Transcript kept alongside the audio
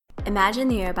Imagine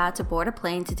that you're about to board a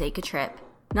plane to take a trip.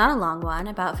 Not a long one,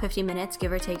 about 50 minutes,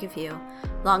 give or take a few.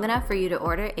 Long enough for you to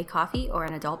order a coffee or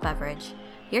an adult beverage.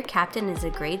 Your captain is a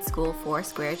grade school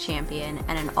four-square champion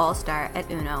and an all-star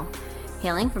at Uno.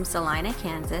 Hailing from Salina,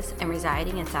 Kansas, and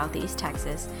residing in Southeast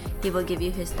Texas, he will give you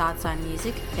his thoughts on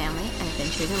music, family, and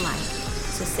adventures in life.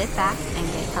 So sit back and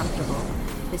get comfortable.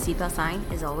 The seatbelt sign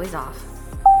is always off.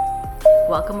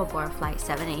 Welcome aboard Flight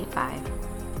 785.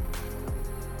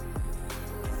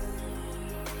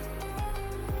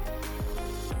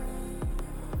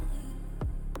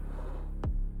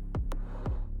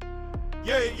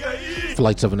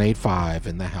 Flight 785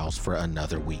 in the house for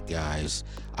another week, guys.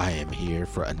 I am here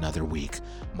for another week.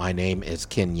 My name is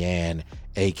Ken Yan,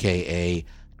 aka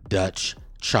Dutch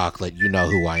Chocolate. You know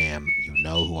who I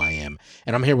am.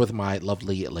 And I'm here with my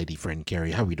lovely lady friend,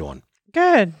 Carrie. How are we doing?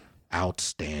 Good.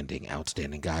 Outstanding,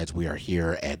 guys. We are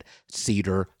here at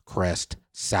Cedar Crest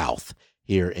South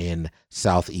here in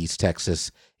Southeast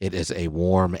Texas. It is a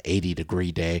warm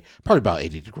 80-degree day, probably about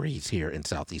 80 degrees here in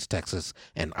Southeast Texas,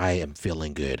 and I am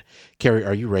feeling good. Carrie,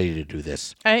 are you ready to do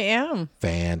this? I am.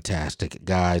 Fantastic.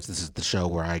 Guys, this is the show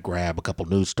where I grab a couple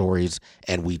news stories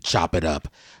and we chop it up.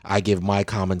 I give my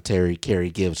commentary, Carrie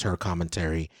gives her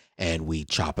commentary, and we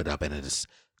chop it up, and it is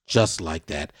just like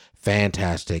that.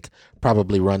 Fantastic.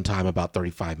 Probably run time about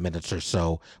 35 minutes or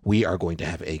so. We are going to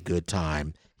have a good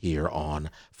time here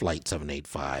on Flight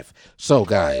 785. So,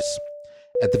 guys,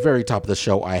 at the very top of the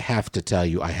show, I have to tell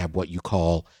you I have what you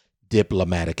call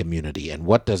diplomatic immunity. And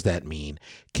what does that mean?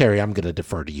 Carrie, I'm going to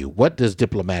defer to you. What does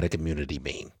diplomatic immunity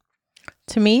mean?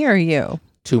 To me or you?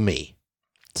 To me.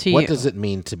 To what you. does it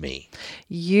mean to me?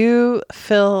 You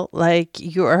feel like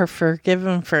you are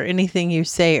forgiven for anything you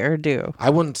say or do. I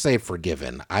wouldn't say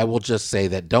forgiven. I will just say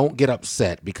that don't get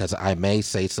upset because I may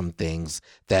say some things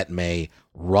that may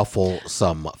ruffle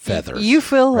some feathers. You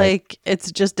feel like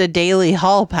it's just a daily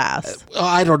hall pass.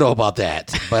 I don't know about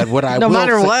that, but what I no will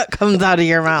matter say, what comes out of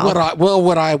your mouth.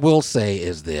 What I will say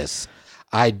is this.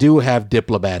 I do have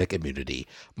diplomatic immunity.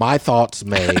 My thoughts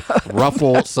may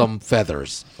ruffle some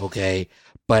feathers, okay?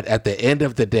 But at the end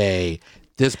of the day,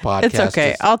 this podcast... It's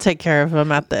okay. I'll take care of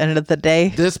them at the end of the day.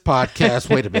 This podcast...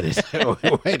 Wait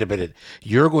a minute.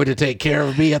 You're going to take care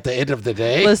of me at the end of the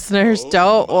day? Listeners,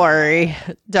 don't worry.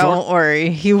 Don't worry.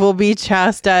 He will be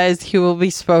chastised. He will be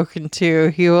spoken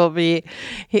to. He will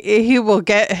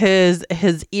get his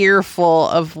earful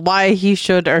of why he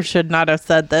should or should not have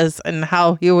said this and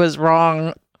how he was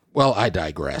wrong. Well, I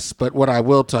digress, but what I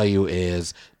will tell you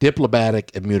is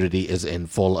diplomatic immunity is in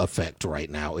full effect right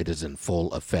now. It is in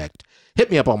full effect.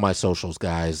 Hit me up on my socials,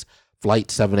 guys.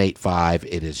 Flight 785.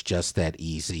 It is just that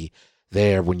easy.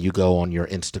 There, when you go on your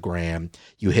Instagram,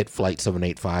 you hit Flight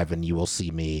 785 and you will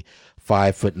see me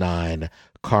 5'9",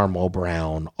 caramel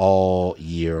brown all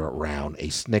year round, a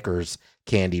Snickers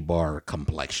candy bar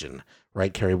complexion.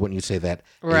 Right, Carrie? Wouldn't you say that?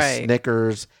 Right. A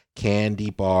Snickers candy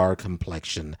bar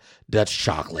complexion, Dutch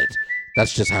chocolate.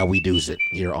 That's just how we do it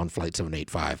here on Flight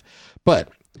 785. But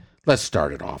let's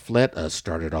start it off. Let us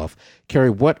start it off. Carrie,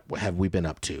 what have we been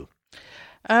up to?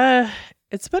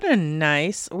 It's been a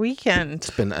nice weekend. It's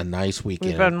been a nice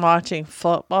weekend. We've been watching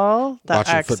football,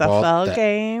 XFL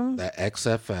game. The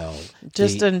XFL.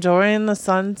 Just enjoying the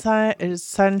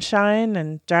sunshine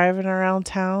and driving around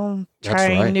town,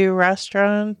 trying new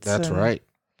restaurants. That's right.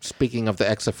 Speaking of the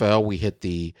XFL, we hit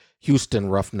the Houston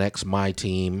Roughnecks, my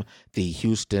team, the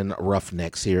Houston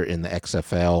Roughnecks here in the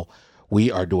XFL. We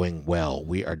are doing well.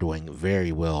 We are doing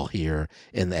very well here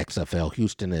in the XFL.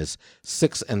 Houston is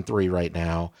 6-3 right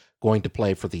now, going to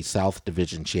play for the South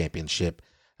Division Championship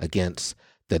against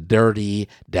the dirty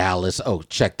Dallas,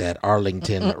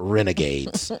 Arlington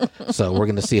Renegades. So we're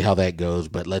going to see how that goes,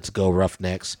 but let's go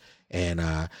Roughnecks. And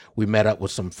we met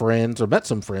some friends at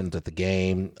the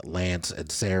game. Lance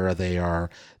and Sarah, they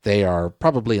are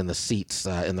probably in the seats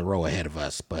in the row ahead of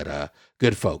us. But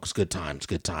good folks, good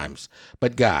times.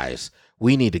 But guys,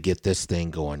 we need to get this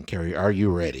thing going. Carrie, are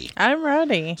you ready? I'm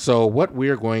ready. So what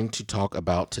we're going to talk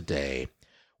about today,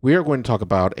 we are going to talk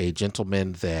about a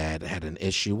gentleman that had an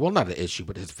issue. Well, not an issue,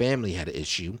 but his family had an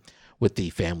issue with the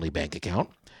family bank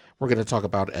account. We're going to talk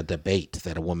about a debate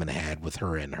that a woman had with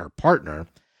her and her partner.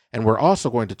 And we're also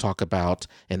going to talk about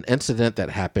an incident that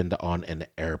happened on an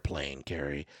airplane,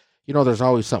 Carrie. You know, there's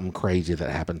always something crazy that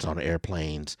happens on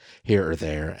airplanes here or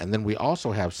there. And then we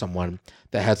also have someone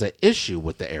that has an issue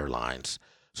with the airlines.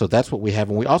 So that's what we have.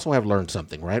 And we also have learned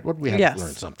something, right? What do we have Yes. to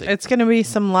learn something? It's going to be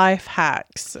some life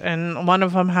hacks, and one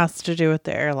of them has to do with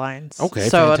the airlines. Okay,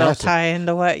 so fantastic. it'll tie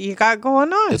into what you got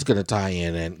going on. It's going to tie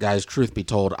in. And guys, truth be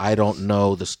told, I don't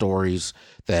know the stories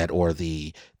or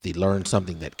the learn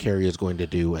something that Carrie is going to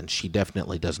do, and she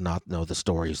definitely does not know the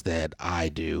stories that I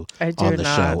do on the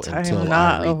show until I'm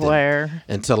not I read aware. them.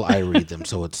 Until I read them.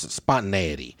 So it's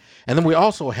spontaneity. And then we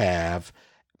also have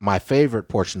my favorite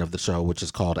portion of the show, which is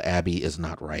called Abby is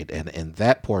Not Right. And in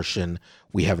that portion,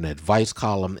 we have an advice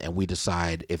column, and we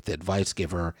decide if the advice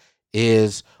giver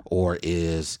is or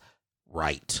is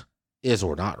right, is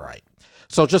or not right.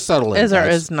 So just settle in, Is guys. or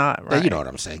is not right. You know what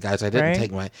I'm saying, guys. I didn't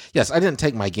take my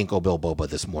ginkgo biloba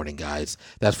this morning, guys.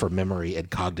 That's for memory and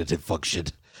cognitive function.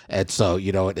 And so,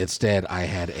 instead I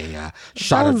had a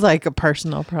shot Sounds of like a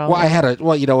personal problem. I had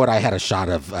a shot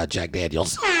of Jack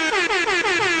Daniels.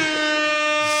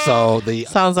 So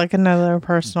sounds like another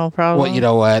personal problem. well, you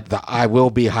know what? I will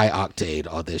be high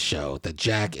octane on this show. The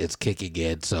Jack is kicking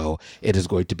in, so it is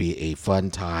going to be a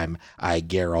fun time. I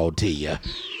guarantee you.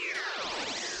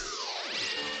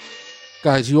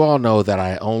 Guys, you all know that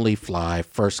I only fly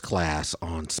first class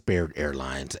on Spirit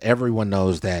Airlines. Everyone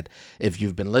knows that. If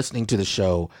you've been listening to the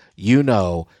show, you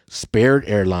know Spirit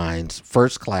Airlines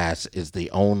first class is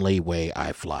the only way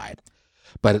I fly.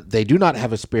 But they do not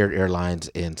have a Spirit Airlines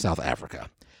in South Africa.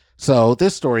 So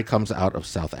this story comes out of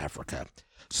South Africa.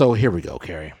 So here we go,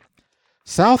 Carrie.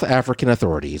 South African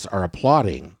authorities are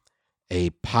applauding a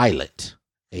pilot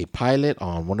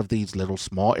on one of these little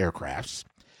small aircrafts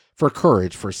for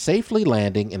courage for safely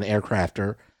landing an aircraft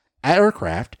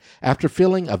after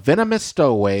feeling a venomous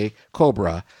stowaway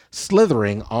cobra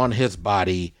slithering on his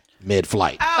body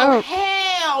mid-flight. Oh,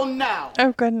 hell no.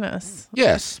 Oh, goodness.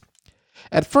 Yes.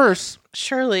 At first...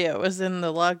 Surely it was in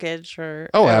the luggage or...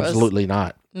 Oh, absolutely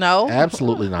not. No?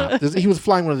 Absolutely not. He was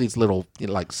flying one of these little,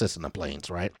 like Cessna planes,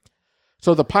 right?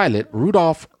 So the pilot,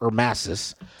 Rudolph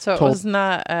Ermasis... So it was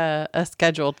not a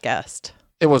scheduled guest.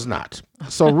 It was not.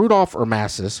 So Rudolph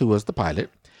Ermasis, who was the pilot,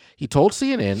 he told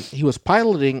CNN he was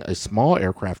piloting a small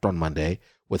aircraft on Monday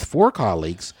with 4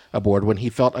 colleagues aboard when he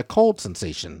felt a cold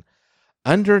sensation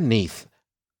underneath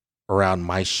around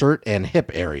my shirt and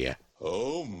hip area.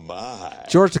 Oh, my.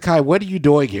 George Takei, what are you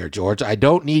doing here, George? I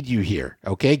don't need you here,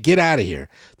 okay? Get out of here.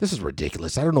 This is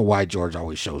ridiculous. I don't know why George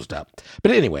always shows up.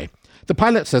 But anyway, the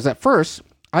pilot says, at first,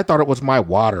 I thought it was my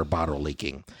water bottle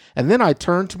leaking. And then I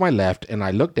turned to my left and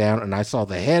I looked down and I saw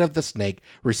the head of the snake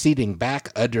receding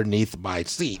back underneath my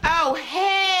seat. Oh,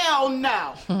 hell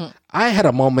no. I had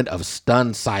a moment of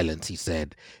stunned silence, he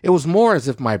said. It was more as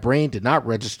if my brain did not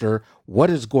register what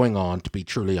is going on, to be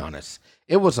truly honest.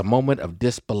 It was a moment of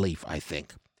disbelief, I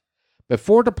think.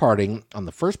 Before departing on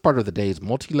the first part of the day's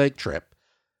multi-leg trip,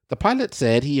 the pilot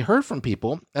said he heard from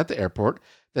people at the airport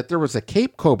that there was a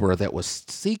Cape Cobra that was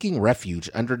seeking refuge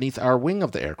underneath our wing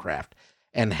of the aircraft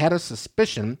and had a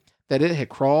suspicion that it had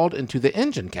crawled into the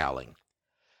engine cowling.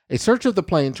 A search of the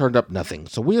plane turned up nothing,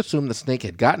 so we assumed the snake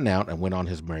had gotten out and went on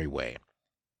his merry way.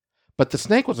 But the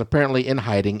snake was apparently in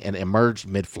hiding and emerged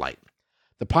mid-flight.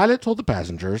 The pilot told the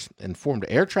passengers, informed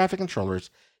air traffic controllers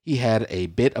he had a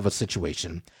bit of a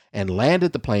situation, and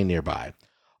landed the plane nearby.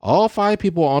 All 5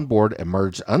 people on board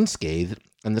emerged unscathed,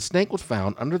 and the snake was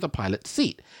found under the pilot's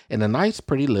seat in a nice,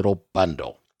 pretty little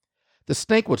bundle. The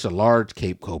snake was a large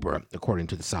Cape Cobra, according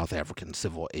to the South African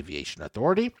Civil Aviation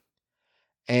Authority.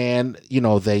 And,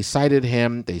 they cited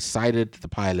the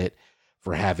pilot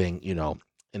for having,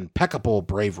 impeccable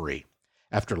bravery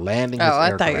after landing his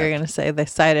aircraft. I thought you were going to say they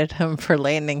cited him for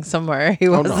landing somewhere he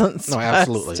wasn't No,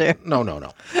 absolutely. to.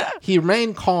 No. He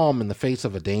remained calm in the face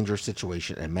of a dangerous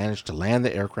situation and managed to land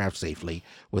the aircraft safely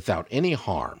without any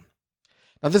harm.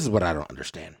 Now, this is what I don't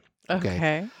understand.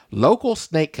 Okay. Local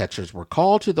snake catchers were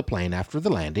called to the plane after the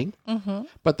landing,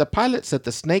 but the pilot said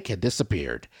the snake had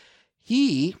disappeared.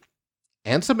 He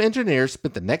and some engineers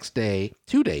spent the next 2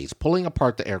 days, pulling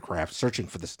apart the aircraft, searching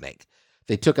for the snake.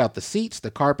 They took out the seats,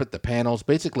 the carpet, the panels,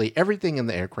 basically everything in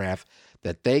the aircraft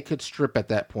that they could strip at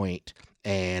that point,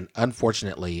 and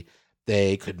unfortunately,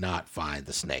 they could not find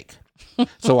the snake.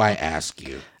 So I ask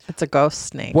you, It's a ghost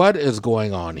snake. what is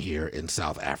going on here in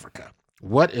South Africa?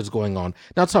 What is going on?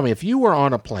 Now tell me, if you were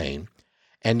on a plane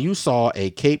and you saw a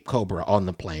Cape Cobra on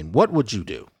the plane, what would you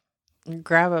do?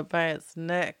 Grab it by its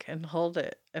neck and hold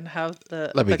it and have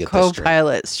the Let me get this straight.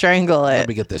 co-pilot strangle it Let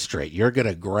me get this straight. You're going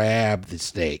to grab the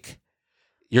snake.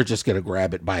 You're just going to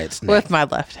grab it by its neck. with my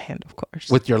left hand, of course.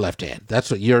 With your left hand.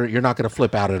 That's what you're not going to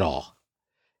flip out at all.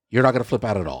 You're not going to flip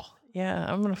out at all. Yeah,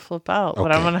 I'm going to flip out,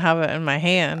 but I'm Okay. going to have it in my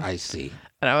hand. I see.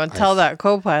 And I'm going to tell that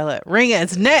co-pilot, wring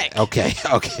its neck. Okay.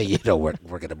 You know what?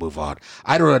 We're going to move on.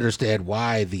 I don't understand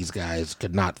why these guys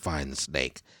could not find the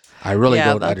snake. I really Yeah,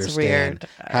 don't that's understand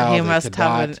weird. how He they must could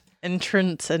have an not,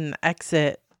 entrance and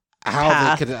exit how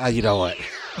path. they could, you know what?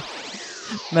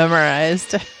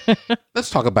 memorized. Let's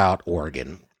talk about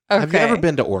Oregon. Have you Okay. ever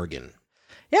been to Oregon?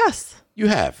 Yes. You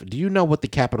have. Do you know what the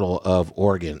capital of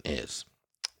Oregon is?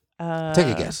 Take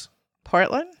a guess.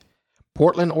 Portland?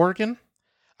 Portland, Oregon?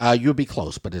 You'll be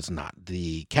close, but it's not.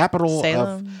 The capital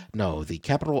Salem? the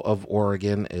capital of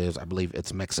Oregon is, I believe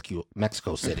it's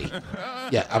Mexico City.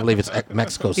 Yeah, I believe it's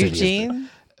Mexico City. Eugene?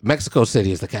 Mexico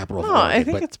City is the capital of No, Oregon. I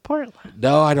think but it's Portland.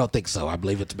 no, I don't think so. I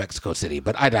believe it's Mexico City,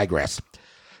 but I digress.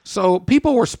 So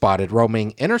people were spotted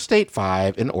roaming Interstate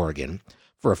 5 in Oregon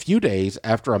for a few days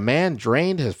after a man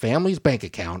drained his family's bank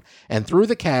account and threw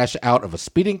the cash out of a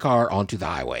speeding car onto the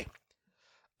highway.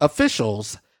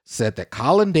 Officials said that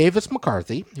Colin Davis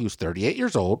McCarthy, who's 38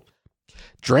 years old,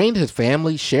 drained his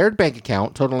family's shared bank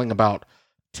account totaling about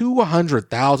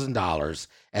 $200,000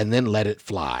 and then let it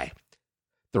fly.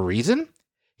 The reason?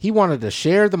 He wanted to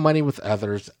share the money with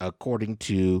others, according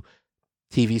to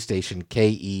TV station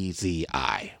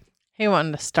KEZI. He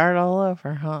wanted to start all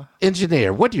over, huh?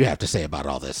 Engineer, what do you have to say about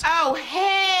all this? Oh,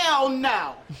 hell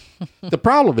no. The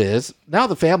problem is, now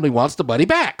the family wants the money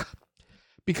back.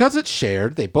 Because it's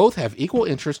shared, they both have equal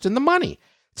interest in the money,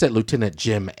 said Lieutenant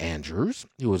Jim Andrews,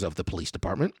 who was of the police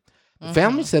department. The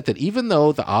family said that even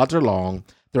though the odds are long,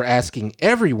 they're asking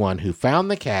everyone who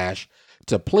found the cash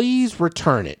to please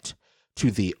return it to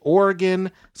the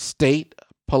Oregon State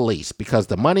Police because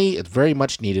the money is very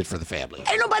much needed for the family.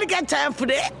 Ain't nobody got time for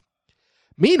that.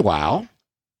 Meanwhile,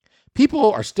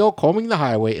 people are still combing the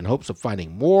highway in hopes of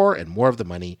finding more and more of the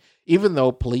money, even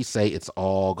though police say it's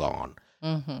all gone.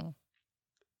 Mm-hmm.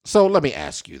 So let me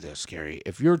ask you this, Carrie.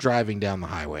 If you're driving down the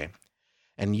highway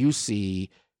and you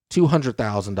see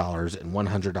 $200,000 in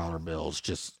 $100 bills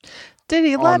just Did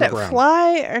he on let the it ground.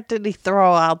 fly or did he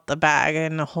throw out the bag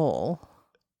in the hole?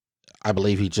 I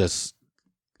believe he just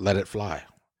let it fly.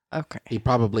 Okay. He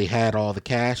probably had all the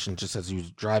cash and just as he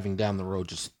was driving down the road,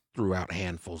 just threw out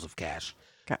handfuls of cash.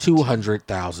 Gotcha.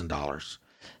 $200,000.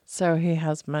 So he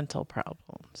has mental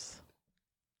problems.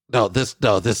 No, this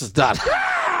is not.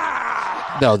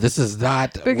 No, this is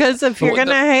not. Because if you're Well, going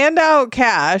to hand out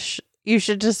cash, you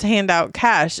should just hand out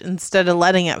cash instead of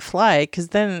letting it fly, because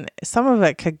then some of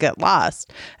it could get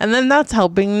lost. And then that's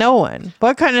helping no one.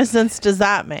 What kind of sense does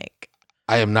that make?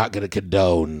 I am not going to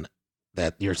condone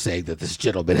that you're saying that this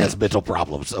gentleman has mental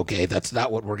problems. Okay, that's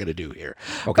not what we're going to do here.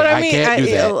 Okay, But I mean, can't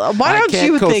do that. why I don't can't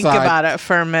you think co-sign- about it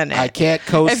for a minute? I can't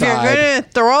co-sign. If you're going to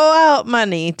throw out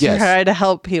money to Yes. try to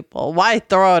help people, why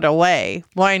throw it away?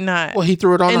 Why not Well, he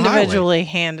threw it on the highway. individually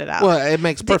hand it out? Well, it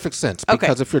makes perfect sense Okay.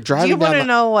 because if you're Do driving you want down, to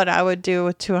know what I would do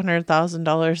with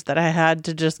 $200,000 that I had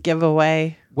to just give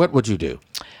away? what would you do?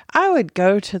 I would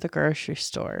go to the grocery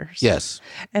stores. Yes.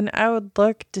 And I would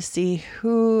look to see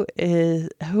who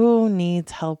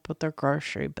needs help with their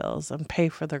grocery bills and pay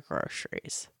for their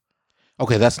groceries.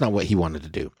 Okay, that's not what he wanted to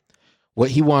do.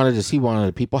 What he wanted is he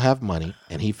wanted people to have money,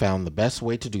 and he found the best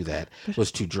way to do that was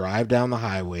to drive down the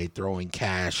highway throwing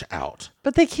cash out.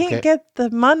 But they can't Okay. get the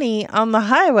money on the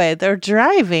highway. They're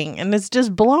driving and it's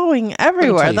just blowing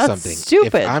everywhere. you That's something. If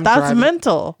stupid. I'm That's driving-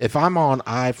 mental. If I'm on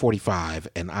I-45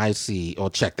 and I see,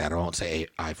 check that. I won't say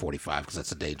I-45 because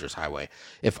that's a dangerous highway.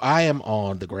 If I am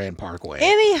on the Grand Parkway,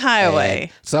 Any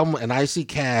highway. and I see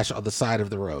cash on the side of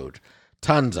the road,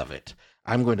 tons of it,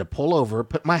 I'm going to pull over,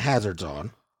 put my hazards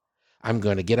on. I'm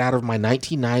going to get out of my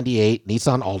 1998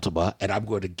 Nissan Altima, and I'm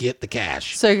going to get the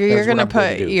cash. So you're That's going to what I'm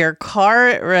going put do. your car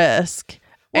at risk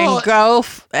Well, and go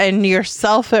and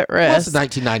yourself at What's risk the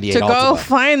 1998 to go Altima?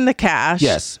 find the cash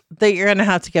Yes. that you're going to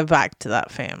have to give back to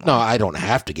that family. No, I don't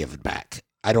have to give it back.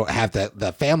 I don't have that.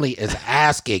 The family is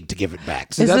asking to give it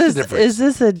back. See, Is that's this, the difference. is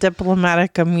this a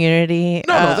diplomatic immunity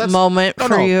No, that's- moment no,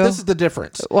 for no, you? This is the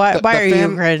difference. Why The are you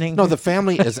grinning? No, the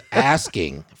family is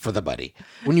asking for the money.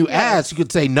 When you ask, you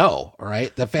could say no, all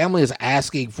right? The family is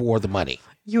asking for the money.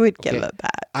 You would give Okay. it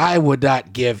back. I would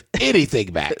not give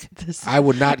anything back. I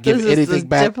would not give This is anything the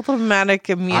back.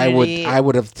 diplomatic immunity I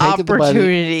would have taken the money.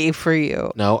 opportunity for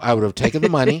you. No, I would have taken the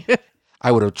money.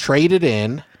 I would have traded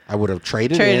in. I would have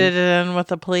traded Traded in. it in with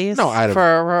the police No, I'd have-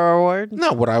 for a reward.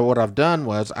 No, what I would have done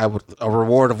was a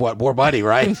reward of what? More money,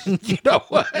 right? You know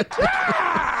what?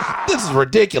 This is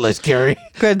ridiculous, Carrie.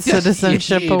 Good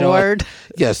Citizenship You know what? Award.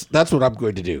 Yes, that's what I'm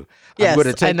going to do. Yes, I'm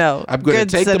going to I know. I'm going Good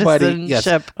to take the money. Yes,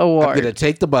 Citizenship I'm Award. going to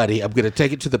take the money. I'm going to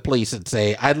take it to the police and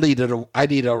say I need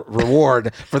a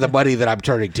reward for the money that I'm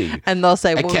turning to you. And they'll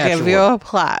say, we'll cash give you award. a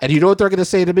plaque. And you know what they're going to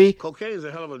say to me? Cocaine's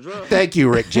a hell of a drug. Thank you,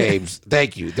 Rick James.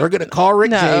 Thank you. They're going to call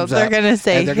Rick No, James. they're up, going to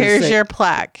say, and they're gonna here's say, your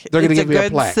plaque. They're gonna It's give me a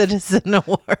Good plaque. Citizen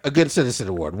Award. a good citizen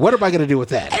award. What am I going to do with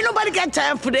that? Ain't nobody got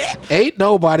time for that. Ain't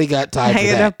nobody got time Hang for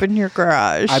it that. up in your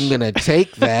garage. I'm going to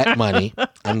take that money.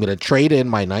 I'm going to trade in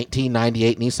my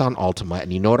 1998 Nissan Altima.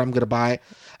 And you know what I'm going to buy?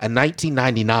 A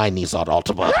 1999 Nissan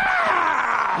Altima.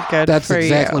 Good That's for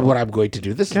exactly you. what I'm going to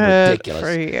do. This is Good ridiculous.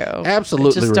 for you.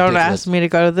 Absolutely Just don't ridiculous. ask me to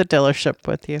go to the dealership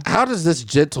with you. How does this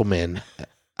gentleman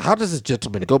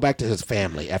go back to his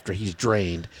family after he's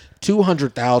drained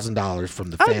 $200,000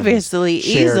 from the family's Obviously,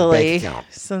 shared easily. bank account?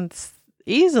 Since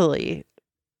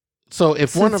So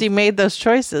if one of he made those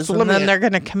choices, So and let me then a- they're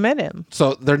going to commit him.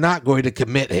 So they're not going to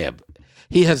commit him.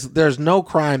 There's no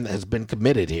crime that has been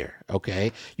committed here.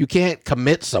 Okay. You can't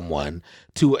commit someone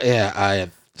to a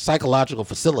psychological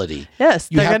facility. Yes,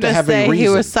 You they're have going to to have a say he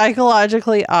reason. was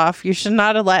psychologically off. You should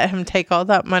not have let him take all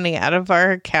that money out of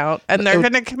our account, and they're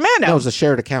going to commit him. No, it was a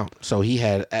shared account. So he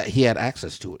had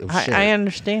access to it. It was shared. I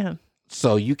understand.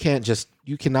 So you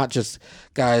cannot just,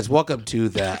 guys, welcome to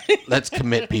the Let's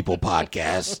Commit People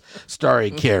podcast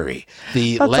starring Carrie.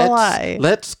 That's a lie.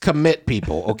 Let's commit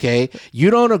people, okay? You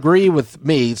don't agree with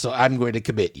me, so I'm going to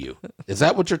commit you. Is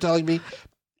that what you're telling me?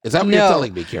 Is that what you're No.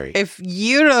 telling me, Carrie? If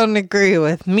you don't agree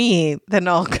with me, then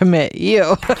I'll commit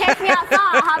you. Catch me outside.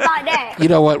 How about that? You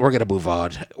know what? We're gonna move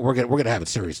on. We're gonna have a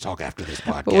serious talk after this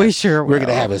podcast. We sure We're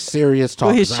gonna will. have a serious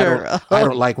talk. We 'cause sure I will.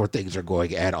 don't like where things are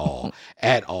going at all,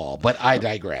 But I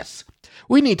digress.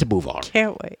 We need to move on.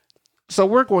 Can't wait. So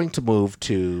we're going to move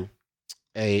to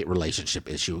a relationship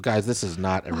issue. Guys, this is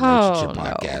not a relationship no.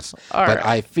 podcast. All but right.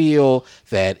 I feel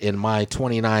that in my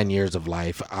 29 years of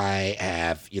life, I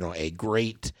have, a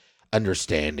great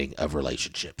understanding of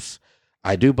relationships.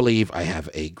 I do believe I have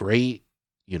a great,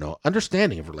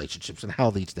 understanding of relationships and how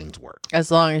these things work. As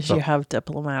long as So- you have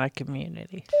diplomatic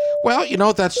immunity. Well,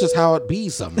 that's just how it be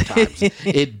sometimes.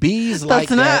 It bees like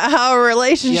That's not that. how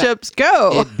relationships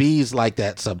go. It bees like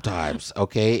that sometimes,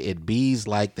 okay? It bees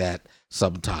like that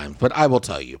sometimes. But I will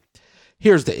tell you,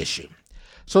 here's the issue.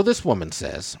 So this woman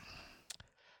says,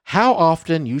 how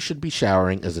often you should be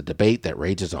showering is a debate that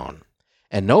rages on,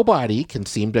 and nobody can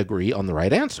seem to agree on the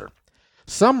right answer.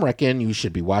 Some reckon you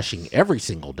should be washing every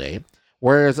single day,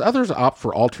 whereas others opt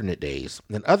for alternate days,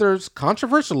 and others,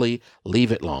 controversially,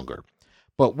 leave it longer.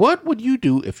 But what would you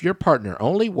do if your partner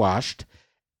only washed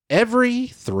every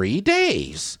 3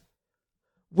 days?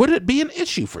 Would it be an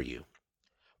issue for you?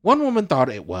 One woman thought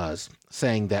it was,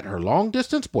 saying that her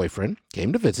long-distance boyfriend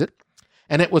came to visit,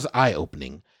 and it was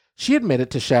eye-opening. She admitted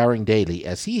to showering daily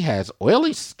as he has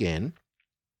oily skin,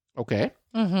 okay,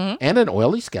 Mm-hmm. and an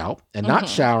oily scalp, and not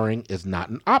showering is not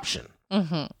an option.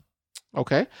 Mm-hmm.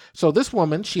 Okay, so this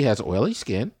woman, she has oily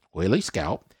skin, oily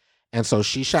scalp, and so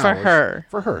she showers.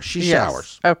 For her, she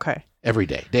showers Okay. every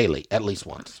day, daily, at least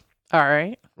once, All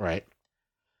right. right?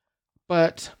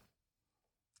 But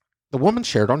the woman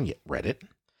shared on Reddit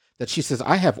that she says,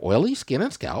 I have oily skin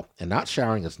and scalp, and not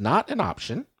showering is not an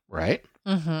option, right?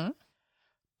 Mm-hmm.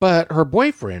 But her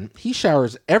boyfriend, he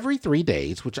showers every 3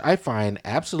 days, which I find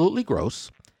absolutely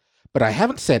gross, but I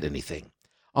haven't said anything.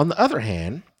 On the other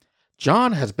hand,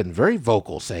 John has been very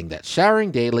vocal, saying that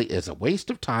showering daily is a waste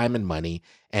of time and money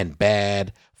and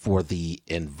bad for the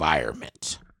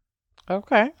environment.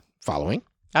 Okay. Following?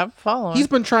 I'm following. He's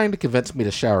been trying to convince me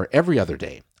to shower every other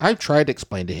day. I've tried to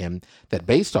explain to him that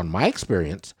based on my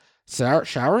experience,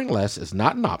 showering less is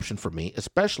not an option for me,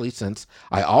 especially since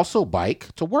I also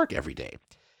bike to work every day.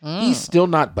 He's still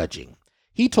not budging.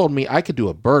 He told me I could do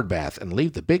a bird bath and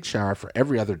leave the big shower for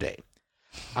every other day.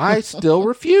 I still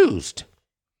refused.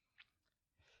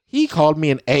 He called me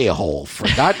an a-hole for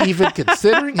not even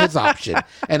considering his option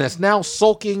and is now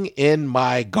sulking in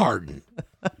my garden.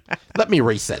 Let me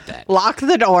reset that. Lock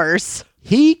the doors.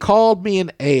 He called me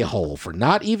an a-hole for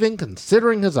not even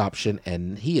considering his option,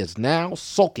 and he is now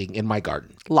sulking in my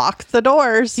garden. Lock the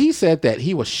doors. He said that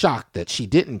he was shocked that she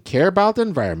didn't care about the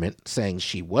environment, saying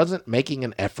she wasn't making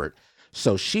an effort,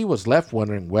 so she was left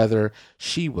wondering whether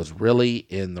she was really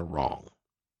in the wrong.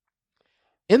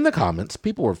 In the comments,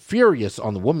 people were furious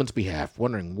on the woman's behalf,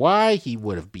 wondering why he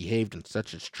would have behaved in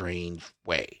such a strange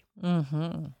way.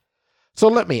 Mm-hmm. So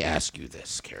let me ask you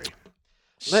this, Carrie.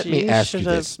 Let me ask you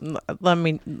this. Let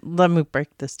me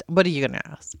break this down. What are you gonna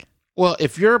ask? Well,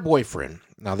 if your boyfriend,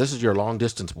 now this is your long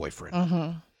distance boyfriend,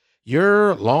 Mm-hmm.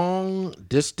 your long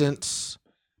distance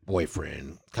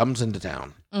boyfriend comes into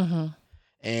town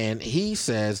and he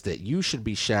says that you should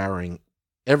be showering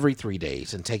every 3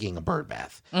 days and taking a bird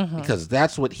bath because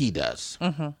that's what he does.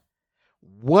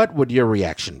 What would your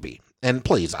reaction be? And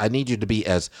please, I need you to be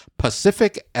as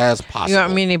pacific as possible. You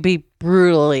want me to be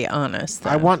brutally honest?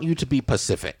 I want you to be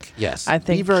pacific. Yes. I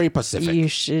think be very pacific.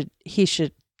 He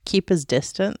should keep his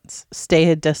distance, stay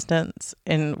a distance,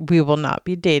 and we will not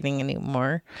be dating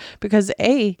anymore. Because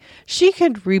she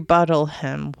could rebuttal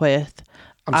him with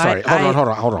I'm sorry.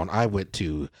 Hold on. I went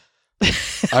to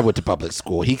public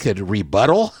school. He could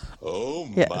rebuttal. Oh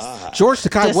Yes. my. George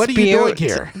Takei, what are you doing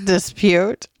here?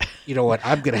 Dispute. You know what?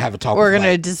 I'm going to have a talk We're with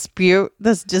going to dispute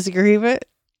this disagreement.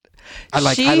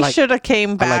 She should have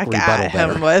came back at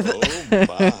him with. Oh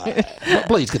my.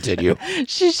 Please continue.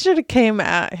 She should have came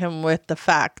at him with the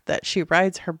fact that she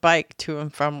rides her bike to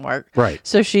and from work. Right.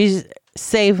 So she's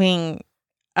saving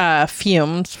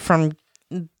fumes from,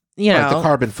 the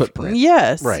carbon footprint.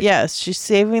 Yes. Right. Yes. She's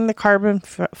saving the carbon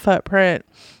footprint,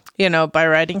 by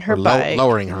riding her bike.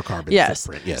 Lowering her carbon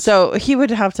footprint. Yes. So he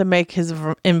would have to make his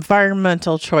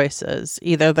environmental choices,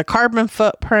 either the carbon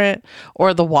footprint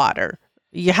or the water.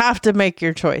 You have to make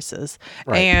your choices.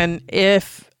 Right. And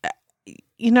if,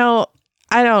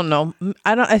 I don't know.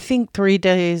 I think 3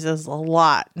 days is a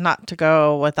lot not to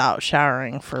go without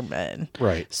showering for men.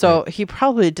 Right. So he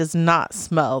probably does not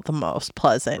smell the most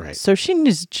pleasant. Right. So she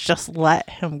needs to just let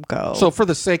him go. So for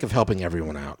the sake of helping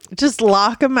everyone out. Just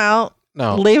lock him out.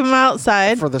 No. Leave him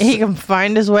outside. For the He can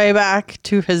find his way back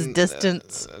to his distant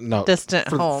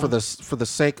home. For the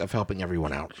sake of helping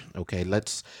everyone out. Okay.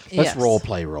 Let's Yes. role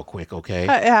play real quick. Okay.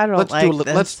 I don't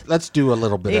this. Let's do a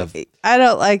little bit of. I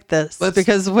don't like this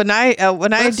because when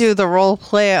I do the role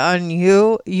play on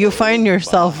you, you find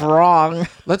yourself wrong.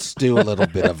 Let's do a little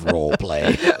bit of role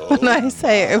play. When I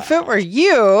say, if it were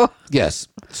you, Yes.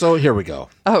 So here we go.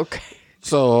 okay.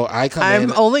 So I come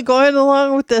in. I'm only going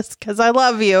along with this because I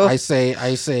love you. I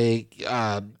say,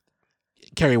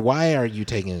 Carrie, why are you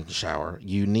taking a shower?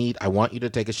 I want you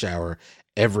to take a shower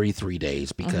every 3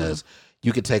 days because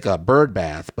you could take a bird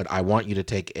bath, but I want you to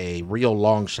take a real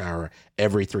long shower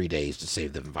every 3 days to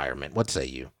save the environment. What say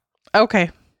you?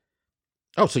 Okay.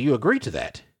 Oh, so you agree to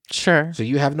that? Sure. So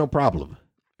you have no problem?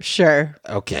 Sure.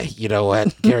 Okay, you know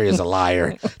what? Carrie is a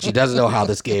liar. She doesn't know how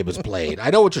this game is played.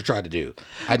 I know what you're trying to do.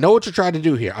 I know what you're trying to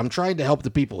do here. I'm trying to help the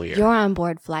people here. You're on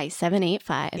board flight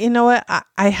 785. You know what?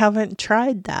 I haven't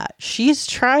tried that. She's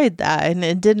tried that and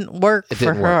it didn't work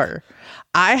for her.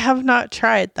 I have not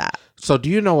tried that. So do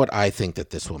you know what I think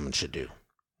that this woman should do?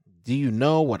 Do you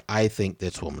know what I think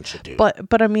this woman should do?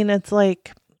 But I mean, it's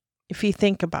like, if you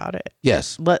think about it.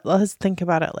 Yes. Let's think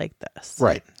about it like this.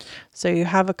 Right. So you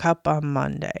have a cup on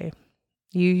Monday.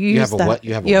 You have a what?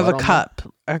 You have a cup,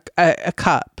 a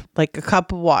cup, like a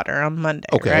cup of water on Monday,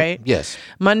 okay. Right? Yes.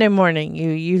 Monday morning,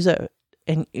 you use it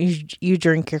and you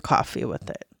drink your coffee with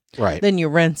it. Right. Then you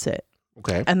rinse it.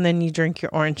 Okay. And then you drink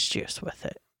your orange juice with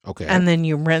it. Okay. And then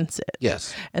you rinse it.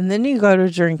 Yes. And then you go to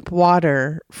drink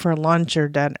water for lunch or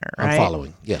dinner, right? I'm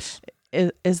following. Yes.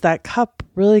 Is that cup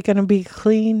really going to be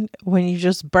clean when you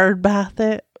just bird bath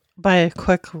it by a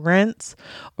quick rinse?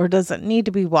 Or does it need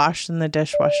to be washed in the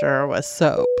dishwasher or with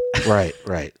soap? Right.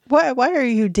 Why are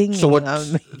you dinging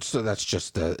on me? So that's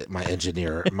just my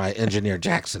engineer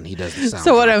Jackson. He doesn't sound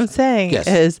So what right. I'm saying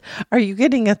is, are you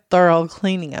getting a thorough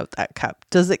cleaning of that cup?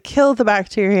 Does it kill the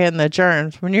bacteria and the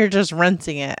germs when you're just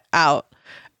rinsing it out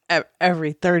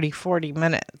every 30, 40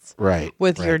 minutes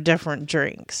with your different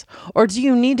drinks? Or do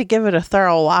you need to give it a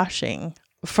thorough washing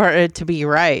for it to be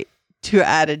right to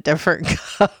add a different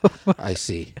cup? I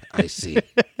see.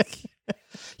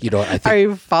 You know, I think. Are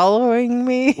you following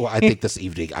me? Well, I think this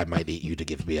evening I might need you to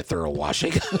give me a thorough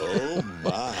washing. Oh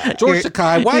my. George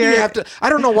Takei, why do you have to? I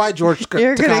don't know why George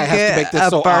You're Takei gonna has to make this a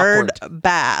so bird awkward.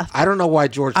 bath. I don't know why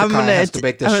George Takei has to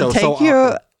make this show so take you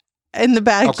awkward. in the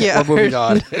backyard.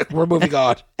 Okay, we're moving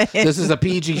on. This is a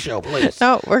PG show, please.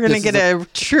 No, we're gonna get a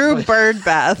true bird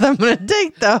bath. I'm gonna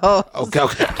take the hose.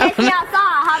 Okay. Take me outside.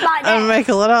 How about I'm gonna that? make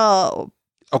a little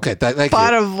Okay, thank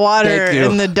pot you. of water Thank you.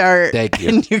 in the dirt. Thank you.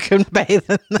 And you can bathe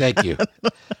in that. Thank you.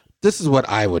 This is what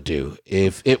I would do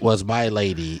if it was my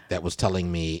lady that was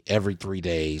telling me every 3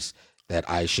 days that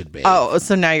I should bathe. Oh,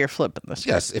 so now you're flipping the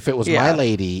script. Yes, if it was Yeah. my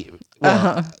lady,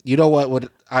 well, you know what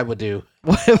I would do?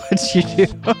 What would you do?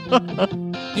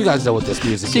 You guys know what this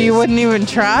music So is. you wouldn't even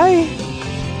try?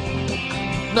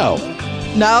 No,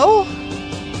 No?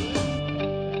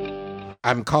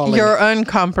 I'm calling. You're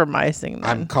uncompromising then.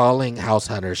 I'm calling House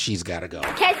Hunter. She's got to go.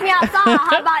 Catch me outside.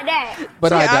 How about that? But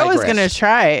See, I I was digress. going to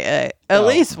try it at No.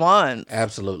 least once.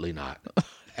 Absolutely not.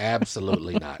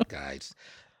 Absolutely not, guys.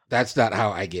 That's not how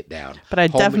I get down. But I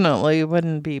definitely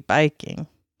wouldn't be biking.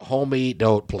 Homie,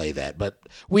 don't play that. But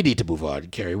we need to move on,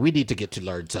 Carrie. We need to get to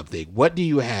learn something. What do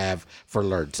you have for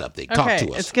learn something? Talk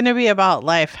to us. It's going to be about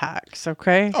life hacks,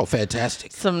 okay? Oh,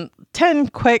 fantastic. Some 10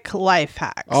 quick life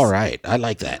hacks. All right. I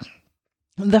like that.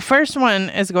 The first one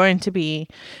is going to be,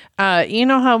 you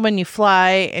know how when you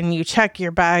fly and you check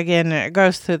your bag in and it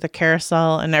goes through the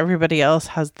carousel and everybody else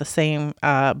has the same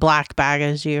black bag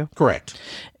as you? Correct.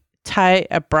 Tie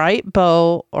a bright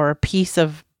bow or a piece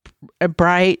of a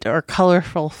bright or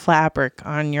colorful fabric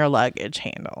on your luggage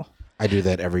handle. I do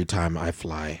that every time I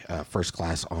fly first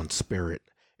class on Spirit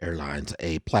Airlines,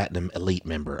 a Platinum Elite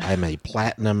member. I'm a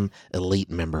Platinum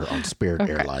Elite member on Spirit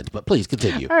Airlines, but please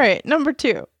continue. All right, number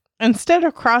 2. Instead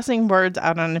of crossing words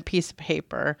out on a piece of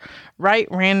paper, write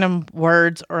random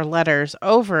words or letters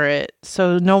over it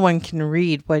so no one can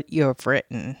read what you have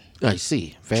written. I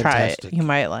see. Fantastic. Try it. You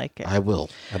might like it. I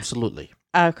will. Absolutely.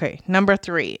 Okay, number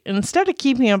 3. Instead of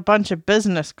keeping a bunch of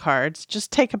business cards,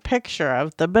 just take a picture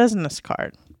of the business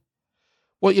card.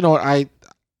 Well, you know what? I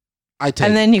take,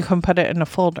 and then you can put it in a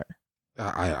folder.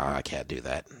 I can't do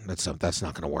that. That's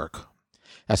not going to work.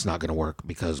 That's not going to work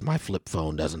because my flip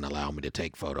phone doesn't allow me to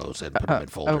take photos and put them in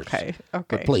folders. Okay.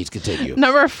 But please continue.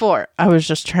 Number 4. I was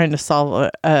just trying to solve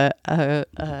a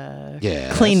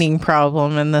cleaning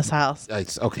problem in this house.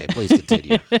 Okay, please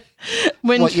continue.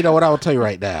 Well, you know what? I will tell you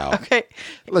right now. Okay.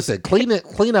 Listen, clean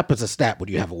up is a stat when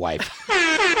you have a wife.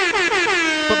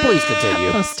 But please continue.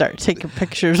 I'll start taking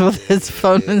pictures with his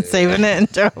phone and saving it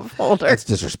into a folder. That's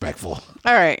disrespectful.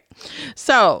 All right.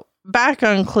 So back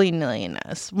on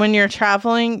cleanliness. When you're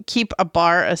traveling, keep a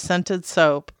bar of scented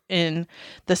soap in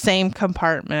the same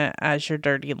compartment as your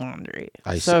dirty laundry.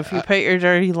 So if you put your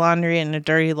dirty laundry in a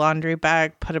dirty laundry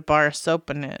bag, put a bar of soap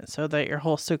in it so that your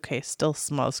whole suitcase still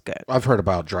smells good. I've heard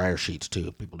about dryer sheets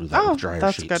too. People do that with dryer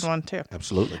sheets. That's a good one too.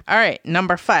 Absolutely. All right.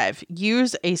 Number 5,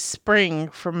 use a spring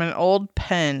from an old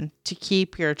pen to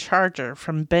keep your charger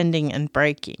from bending and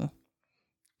breaking.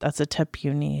 That's a tip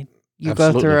you need. You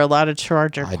go through a lot of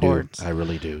charger cords. I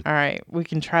really do. All right. We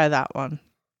can try that one.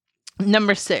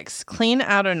 Number 6, clean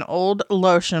out an old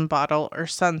lotion bottle or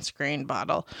sunscreen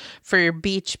bottle for your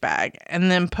beach bag and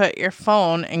then put your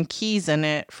phone and keys in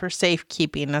it for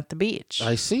safekeeping at the beach.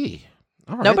 I see.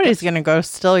 All right. Nobody's going to go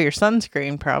steal your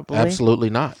sunscreen, probably. Absolutely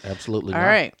not. Absolutely not. All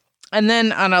right. And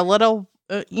then on a little,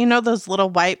 you know those little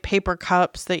white paper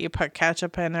cups that you put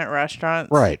ketchup in at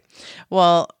restaurants? Right.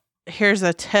 Well, here's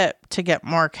a tip to get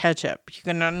more ketchup. You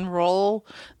can unroll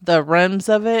the rims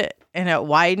of it and it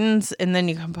widens, and then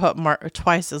you can put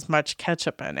twice as much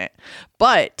ketchup in it.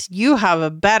 But you have a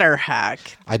better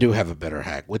hack. I do have a better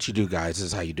hack. What you do, guys,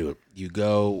 is how you do it. You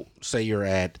go, say you're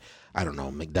at, I don't know,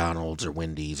 McDonald's or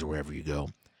Wendy's or wherever you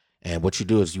go. And what you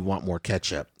do is you want more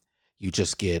ketchup. You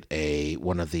just get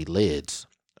one of the lids.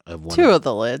 Two of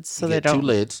the lids, so they don't. 2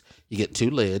 lids. You get 2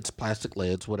 lids, plastic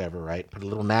lids, whatever, right? Put a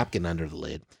little napkin under the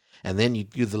lid. And then you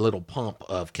do the little pump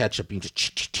of ketchup. You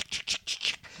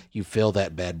just you fill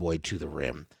that bad boy to the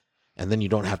rim. And then you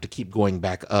don't have to keep going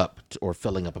back up or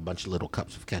filling up a bunch of little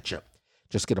cups of ketchup.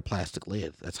 Just get a plastic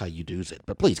lid. That's how you do it.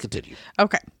 But please continue.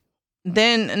 Okay.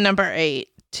 Then number 8,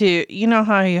 you know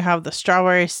how you have the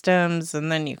strawberry stems and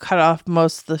then you cut off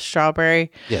most of the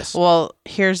strawberry? Yes. Well,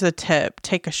 here's a tip.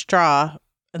 Take a straw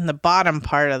in the bottom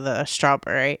part of the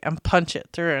strawberry and punch it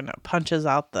through, and it punches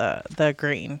out the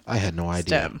green. I had no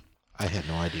idea. Stem. I had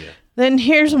no idea. Then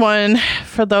here's one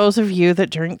for those of you that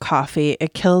drink coffee.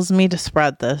 It kills me to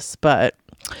spread this, but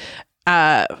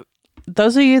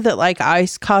those of you that like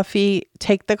iced coffee,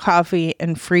 take the coffee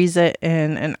and freeze it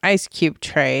in an ice cube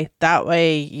tray. That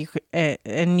way you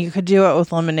could do it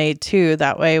with lemonade too.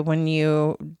 That way when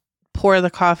you pour the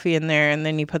coffee in there and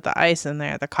then you put the ice in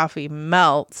there, the coffee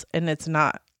melts and it's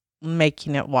not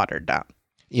making it watered down.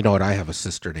 You know what? I have a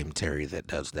sister named Terry that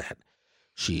does that.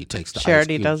 She takes the ice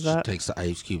cube. Does that. She takes the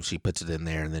ice cube, she puts it in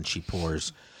there, and then she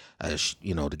pours,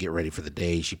 to get ready for the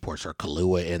day, she pours her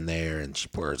Kahlua in there, and she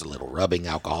pours a little rubbing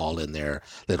alcohol in there,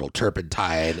 little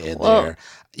turpentine in there.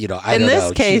 In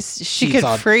this case, she could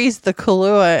freeze the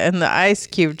Kahlua in the ice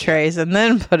cube trays and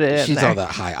then put it in she's there. on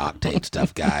that high octane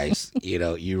stuff, guys.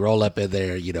 You roll up in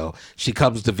there, she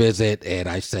comes to visit, and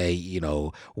I say,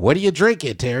 what are you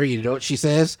drinking, Terry? You know what she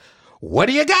says? What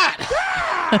do you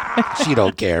got? She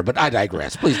don't care, but I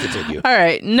digress. Please continue. All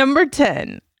right. Number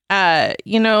 10.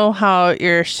 You know how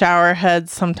your shower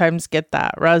heads sometimes get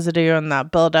that residue and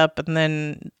that buildup, and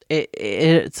then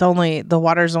it's only, the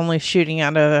water's only shooting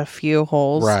out of a few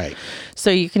holes. Right. So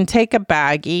you can take a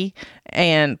baggie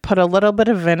and put a little bit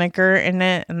of vinegar in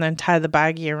it and then tie the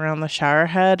baggie around the shower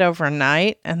head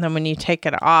overnight. And then when you take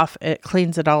it off, it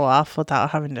cleans it all off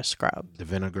without having to scrub. The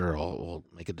vinegar will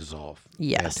make it dissolve.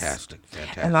 Yes. Fantastic.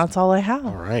 And that's all I have.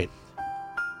 All right.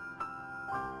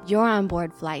 You're on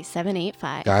board Flight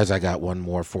 785. Guys, I got one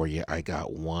more for you.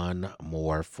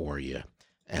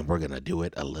 And we're going to do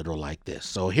it a little like this.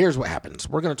 So here's what happens.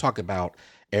 We're going to talk about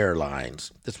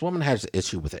airlines. This woman has an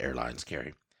issue with the airlines,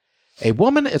 Carrie. A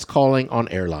woman is calling on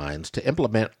airlines to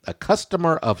implement a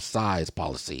customer of size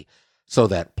policy so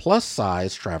that plus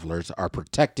size travelers are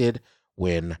protected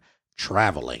when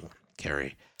traveling,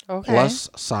 Carrie. Okay. Plus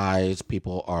size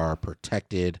people are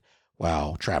protected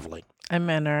while traveling. I'm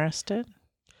interested.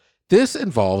 This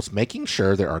involves making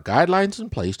sure there are guidelines in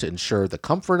place to ensure the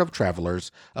comfort of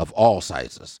travelers of all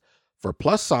sizes. For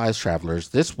plus-size travelers,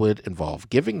 this would involve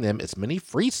giving them as many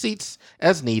free seats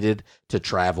as needed to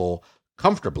travel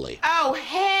comfortably. Oh,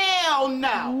 hell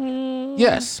no.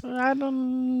 Yes. I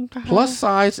don't.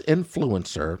 Plus-size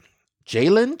influencer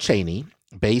Jalen Cheney,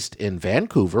 based in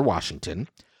Vancouver, Washington,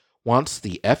 wants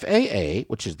the FAA,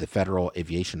 which is the Federal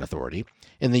Aviation Authority,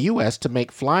 in the U.S. to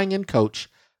make flying in coach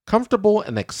comfortable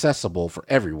and accessible for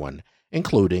everyone,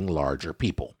 including larger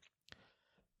people.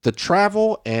 The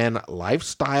travel and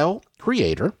lifestyle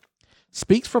creator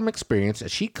speaks from experience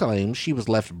as she claims she was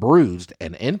left bruised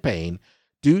and in pain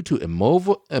due to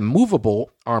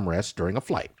immovable armrests during a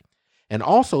flight, and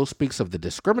also speaks of the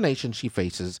discrimination she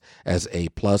faces as a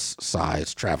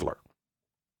plus-size traveler.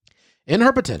 In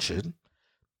her petition,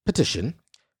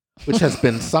 which has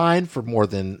been signed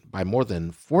by more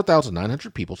than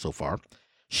 4,900 people so far,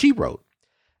 she wrote,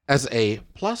 as a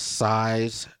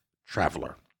plus-size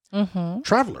traveler,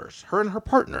 travelers, her and her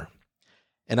partner,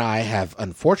 and I have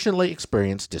unfortunately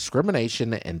experienced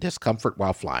discrimination and discomfort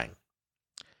while flying.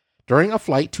 During a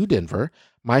flight to Denver,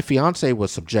 my fiance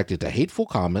was subjected to hateful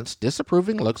comments,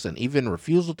 disapproving looks, and even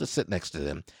refusal to sit next to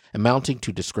them, amounting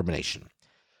to discrimination.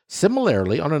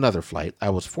 Similarly, on another flight, I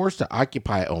was forced to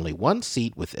occupy only one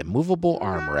seat with immovable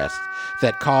armrests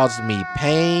that caused me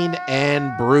pain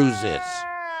and bruises.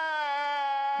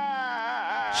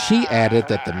 She added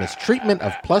that the mistreatment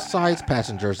of plus-size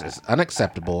passengers is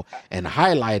unacceptable and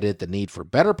highlighted the need for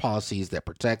better policies that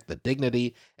protect the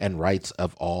dignity and rights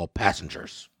of all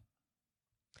passengers.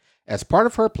 As part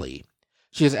of her plea,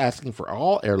 she is asking for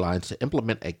all airlines to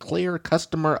implement a clear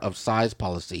customer of size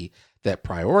policy that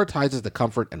prioritizes the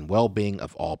comfort and well-being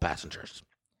of all passengers.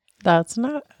 That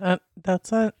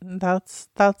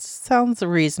sounds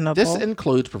reasonable. This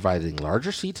includes providing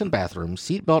larger seats and bathrooms,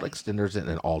 seatbelt extenders,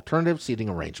 and alternative seating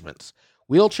arrangements,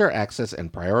 wheelchair access,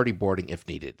 and priority boarding if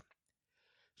needed.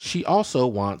 She also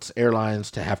wants airlines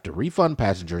to have to refund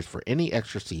passengers for any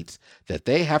extra seats that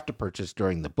they have to purchase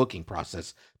during the booking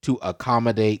process to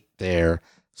accommodate their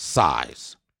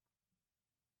size.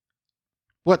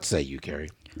 What say you,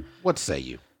 Carrie? What say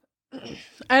you?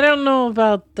 I don't know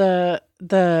about the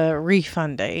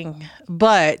refunding,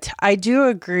 but I do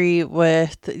agree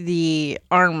with the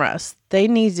armrest. They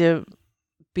need to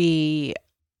be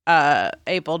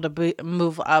able to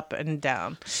move up and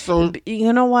down. So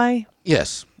you know why?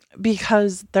 yes,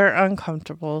 Because they're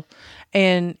uncomfortable.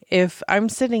 And if I'm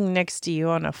sitting next to you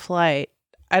on a flight,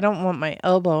 I don't want my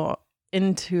elbow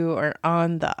into or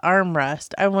on the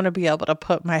armrest. I want to be able to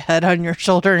put my head on your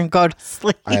shoulder and go to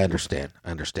sleep. I understand.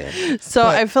 So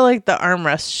I feel like the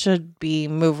armrest should be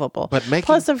movable. But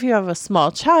Plus, if you have a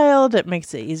small child, it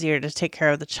makes it easier to take care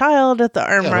of the child if the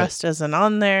armrest isn't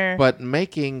on there. But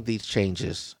making these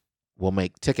changes will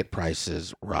make ticket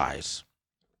prices rise.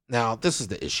 Now, this is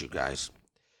the issue, guys.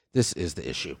 This is the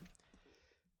issue.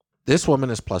 This woman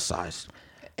is plus size,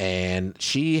 and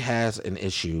she has an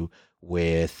issue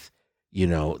with,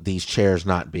 these chairs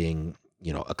not being,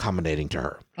 accommodating to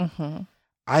her. Mm-hmm.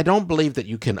 I don't believe that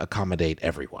you can accommodate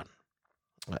everyone.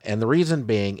 And the reason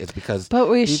being is because... But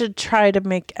we should try to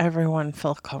make everyone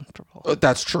feel comfortable.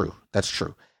 That's true.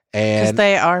 Because And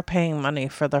they are paying money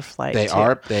for their flight. they too.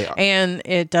 are. And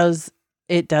it does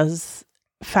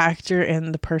factor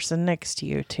in the person next to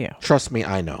you too. Trust me,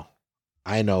 I know.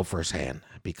 I know firsthand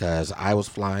because I was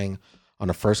flying on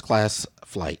a first class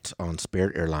flight on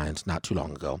Spirit Airlines not too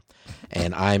long ago.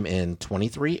 And I'm in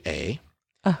 23A.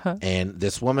 Uh-huh. And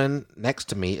this woman next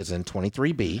to me is in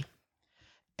 23B.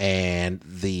 And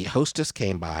the hostess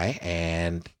came by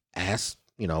and asked,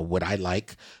 would I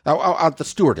like... the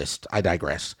stewardess, I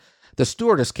digress. The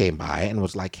stewardess came by and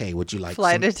was like, hey, would you like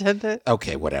Flight attendant?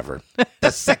 Okay, whatever.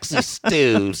 The sexy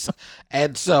stews.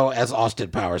 And so, as Austin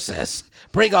Powers says,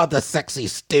 bring on the sexy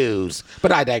stews.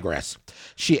 But I digress.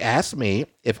 She asked me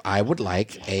if I would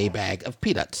like a bag of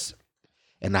peanuts.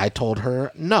 And I told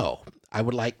her, no, I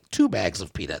would like 2 bags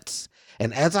of peanuts.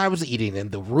 And as I was eating them,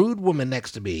 the rude woman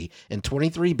next to me in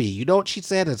 23B, you know what she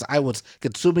said as I was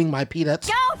consuming my peanuts?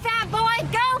 Go, fat boy!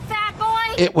 Go, fat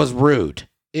boy! It was rude.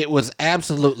 It was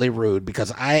absolutely rude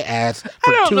because I asked for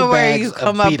I don't 2 know where bags you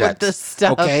come of up peanuts. with this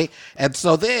stuff. Okay, and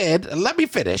so then let me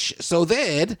finish. So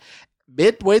then,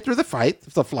 midway through the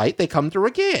flight, they come through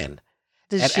again.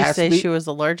 Did and she asked say me- she was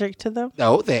allergic to them?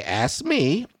 No, they asked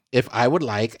me if I would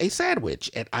like a sandwich,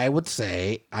 and I would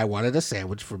say I wanted a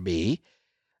sandwich for me,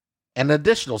 and an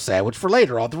additional sandwich for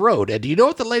later on the road. And do you know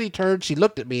what the lady turned? She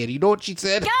looked at me, and you know what she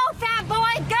said? Go, fat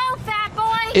boy! Go, fat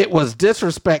boy! It was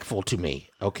disrespectful to me,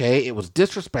 okay? It was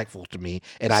disrespectful to me,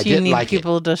 and I Do you didn't need like it.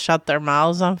 people to shut their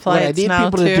mouths on What flights I need now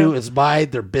people too? to do is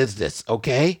mind their business,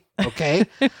 okay? Okay?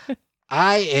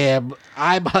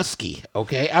 I'm husky,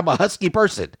 okay? I'm a husky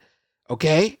person,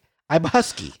 okay? I'm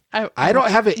husky. I don't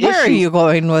have an issue. Where are you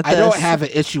going with this? I don't have an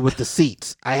issue with the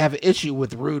seats. I have an issue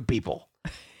with rude people.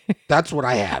 That's what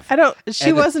I have. She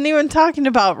And wasn't even talking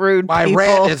about rude My people.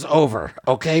 rant is over,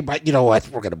 okay? But you know what?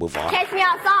 We're gonna move on. Catch me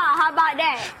outside. How about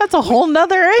that? That's a whole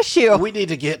nother issue. We need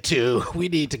to get to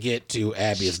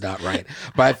Abby is not right.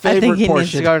 My I favorite think he needs to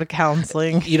portion. go to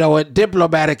counseling. You know what?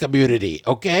 Diplomatic immunity,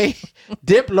 okay?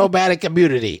 Diplomatic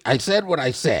immunity. I said what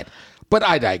I said, but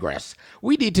I digress.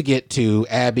 We need to get to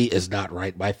Abby is not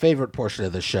right, my favorite portion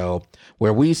of the show,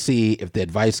 where we see if the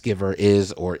advice giver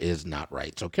is or is not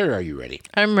right. So, Carrie, are you ready?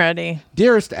 I'm ready.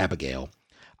 Dearest Abigail,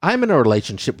 I'm in a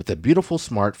relationship with a beautiful,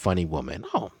 smart, funny woman.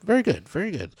 Oh, very good, very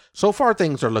good. So far,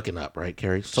 things are looking up, right,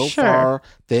 Carrie? So Sure. far,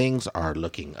 things are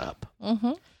looking up.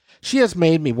 Mm-hmm. She has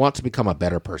made me want to become a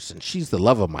better person. She's the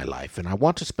love of my life, and I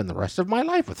want to spend the rest of my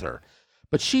life with her.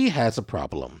 But she has a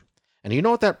problem. And you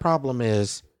know what that problem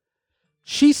is?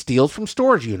 She steals from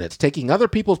storage units, taking other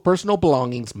people's personal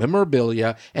belongings,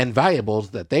 memorabilia, and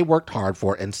valuables that they worked hard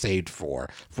for and saved for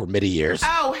many years.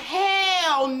 Oh,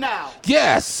 hell no.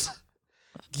 Yes!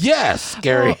 Yes,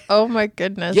 Gary. Oh my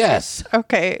goodness. Yes.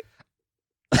 Okay.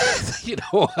 You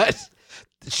know what?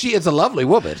 She is a lovely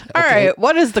woman. All okay? right.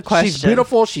 What is the question? She's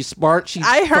beautiful. She's smart. She's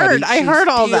I heard- funny. I She heard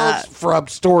all steals that. from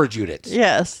storage units.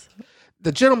 Yes.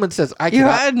 The gentleman says, I You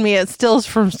cannot. had me at steals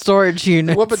from storage The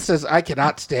units. woman says, I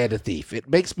cannot stand a thief. It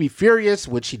makes me furious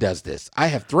when she does this. I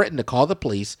have threatened to call the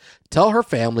police, tell her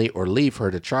family, or leave her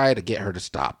to try to get her to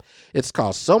stop. It's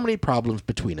caused so many problems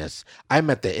between us. I'm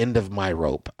at the end of my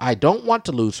rope. I don't want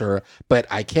to lose her, but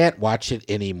I can't watch it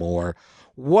anymore.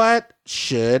 What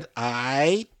should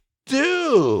I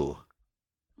do?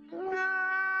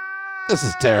 This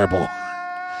is terrible.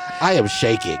 I am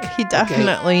shaking. He okay?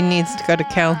 definitely needs to go to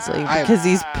counseling I- because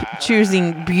he's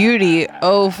choosing beauty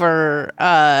over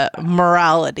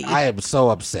morality. I am so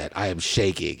upset. I am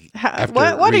shaking. after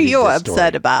what are reading you this upset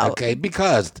story. about? Okay,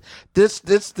 because this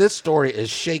story is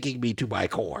shaking me to my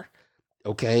core.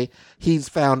 Okay, he's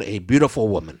found a beautiful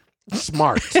woman,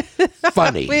 smart,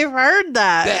 funny. We've heard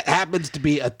that. That happens to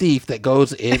be a thief that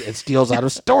goes in and steals out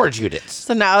of storage units.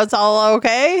 So now it's all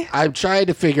okay? I'm trying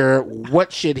to figure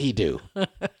what should he do.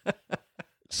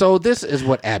 So this is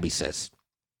what Abby says.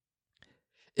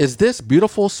 Is this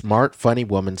beautiful, smart, funny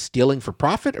woman stealing for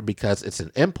profit or because it's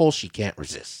an impulse she can't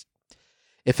resist?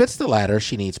 If it's the latter,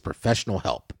 she needs professional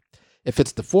help. If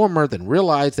it's the former, then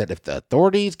realize that if the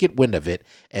authorities get wind of it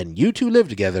and you two live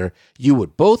together, you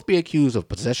would both be accused of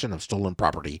possession of stolen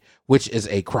property, which is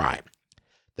a crime.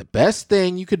 The best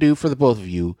thing you could do for the both of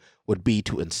you would be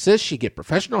to insist she get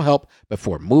professional help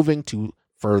before moving to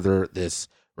further this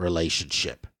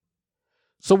relationship.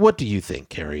 So what do you think,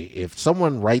 Carrie? If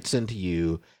someone writes into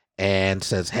you and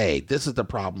says, hey, this is the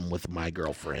problem with my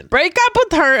girlfriend. Break up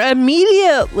with her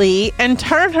immediately and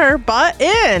turn her butt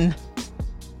in.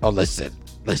 Oh, listen.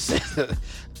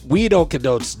 We don't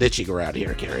condone snitching around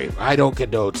here, Carrie. I don't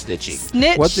condone snitching.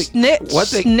 Snitch,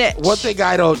 snitch. One thing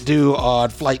I don't do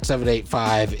on Flight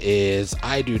 785 is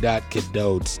I do not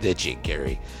condone snitching,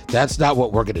 Carrie. That's not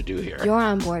what we're going to do here. You're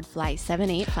on board flight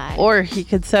 785. Or he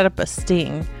could set up a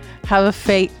sting, have a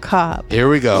fake cop, Here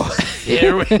we go.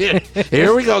 Here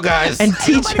we go, guys. and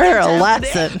teach her a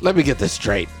lesson. Let me get this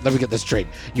straight.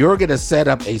 You're going to set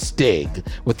up a sting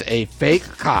with a fake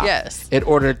cop Yes. in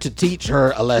order to teach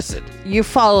her a lesson. You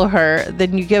follow her,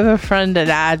 then you give a friend an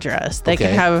address. They Okay.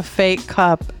 can have a fake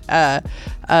cop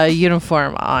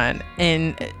uniform on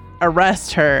and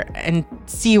arrest her and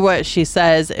see what she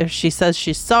says. If she says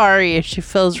she's sorry, if she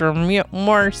feels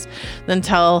remorse, then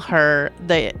tell her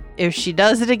that if she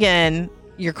does it again,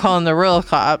 you're calling the real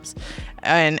cops.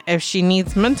 And if she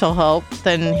needs mental help,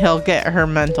 then he'll get her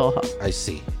mental help. I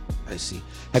see. I see.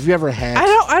 Have you ever had?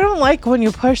 I don't like when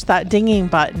you push that dinging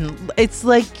button. It's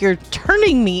like you're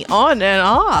turning me on and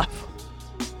off.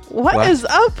 What is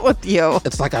up with you?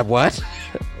 It's like I'm what?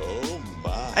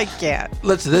 I can't.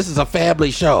 Listen, this is a family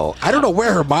show. I don't know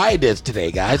where her mind is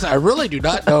today, guys. I really do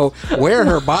not know where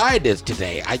her mind is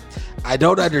today. I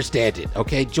don't understand it.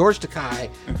 Okay, George Takei,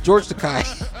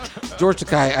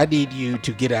 I need you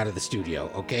to get out of the studio.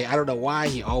 Okay, I don't know why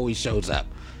he always shows up.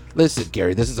 Listen,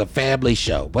 Gary, this is a family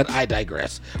show, but I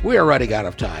digress. We are running out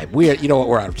of time. You know what?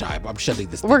 We're out of time. I'm shutting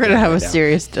this. We're gonna have a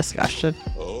serious discussion.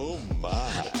 Oh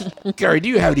my, Gary, do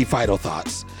you have any final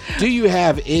thoughts? Do you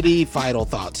have any final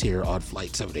thoughts here on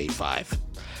Flight 785?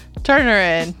 Turn her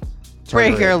in.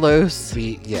 Break her loose.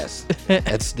 Yes,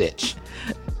 and Stitch.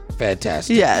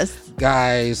 Fantastic. Yes.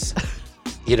 Guys,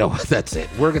 you know, that's it.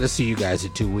 We're going to see you guys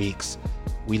in 2 weeks.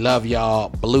 We love y'all.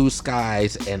 Blue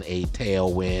skies and a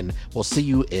tailwind. We'll see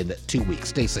you in 2 weeks.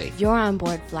 Stay safe. You're on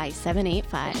board Flight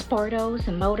 785. Sportos,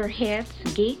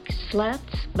 motorheads, geeks,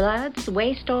 sluts, bloods,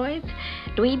 wastoids,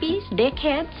 dweebies,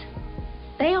 dickheads.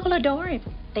 They all adore him.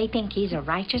 They think he's a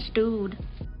righteous dude.